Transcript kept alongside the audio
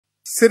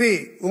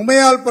Sri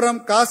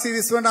Umayalpuram Kasi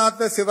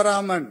Viswanatha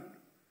Sivaraman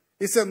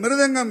is a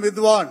Mridangam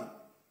Vidwan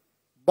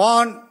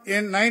born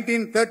in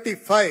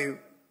 1935.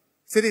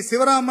 Sri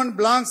Sivaraman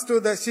belongs to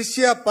the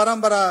Shishya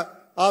Parambara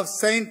of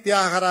Saint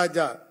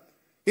Tyagaraja.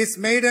 His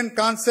maiden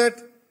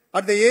concert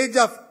at the age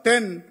of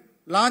 10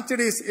 launched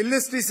his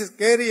illustrious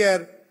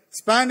career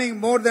spanning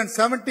more than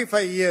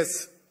 75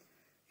 years.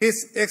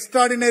 His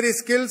extraordinary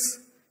skills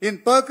in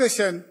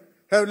percussion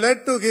have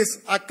led to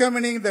his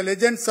accompanying the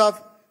legends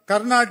of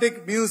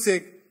Carnatic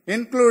music,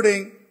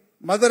 including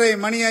Madurai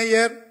Mani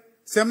Iyer,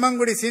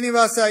 Semmangudi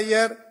Srinivasa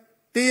Iyer,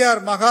 T.R.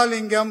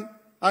 Mahalingam,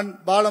 and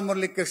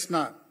Balamurali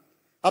Krishna.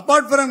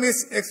 Apart from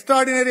his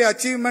extraordinary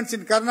achievements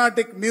in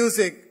Carnatic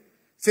music,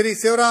 Sri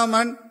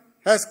Sivaraman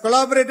has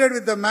collaborated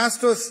with the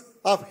masters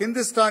of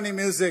Hindustani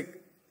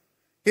music.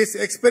 His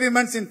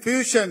experiments in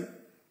fusion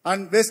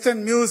and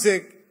Western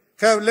music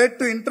have led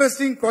to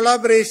interesting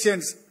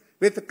collaborations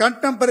with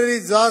contemporary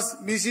jazz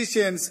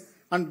musicians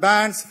and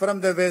bands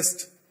from the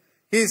West.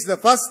 He is the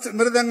first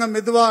Mridangam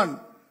Vidwan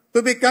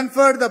to be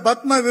conferred the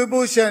Padma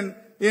Vibhushan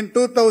in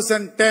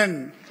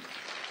 2010.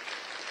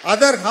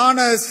 Other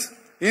honors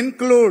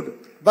include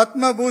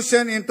Padma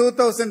Bhushan in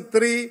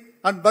 2003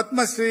 and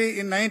Padma Shri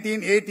in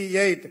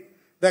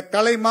 1988, the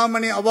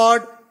Kalaimamani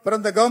Award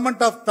from the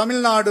Government of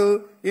Tamil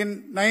Nadu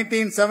in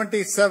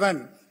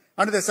 1977,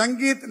 and the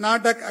Sangeet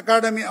Natak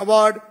Academy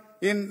Award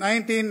in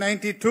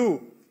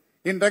 1992.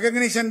 In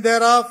recognition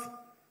thereof,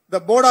 the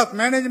Board of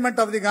Management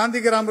of the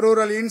Gandhigram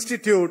Rural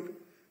Institute,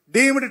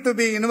 deemed to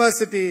be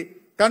university,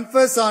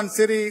 confers on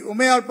Sri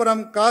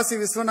Umayalpuram Kasi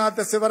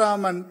Viswanatha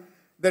Sivaraman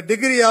the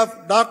degree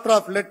of Doctor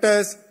of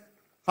Letters,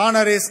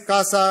 honoris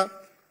causa,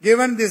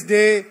 given this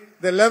day,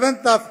 the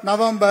 11th of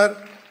November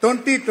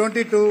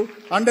 2022,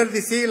 under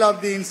the seal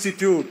of the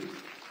Institute.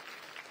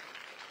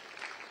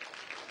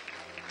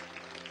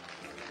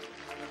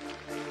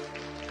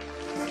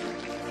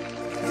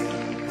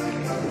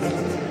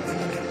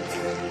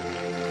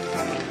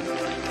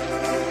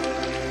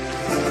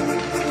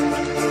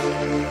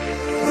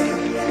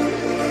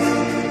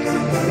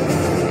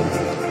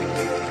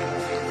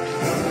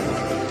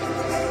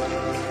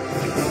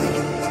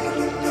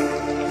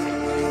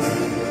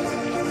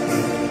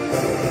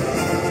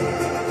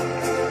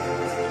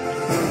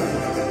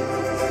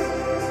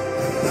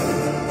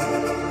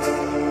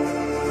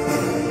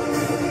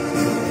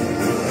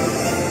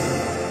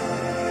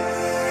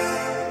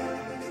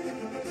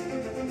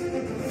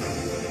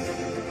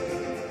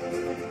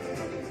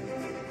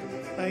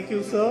 Thank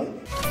you,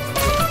 sir.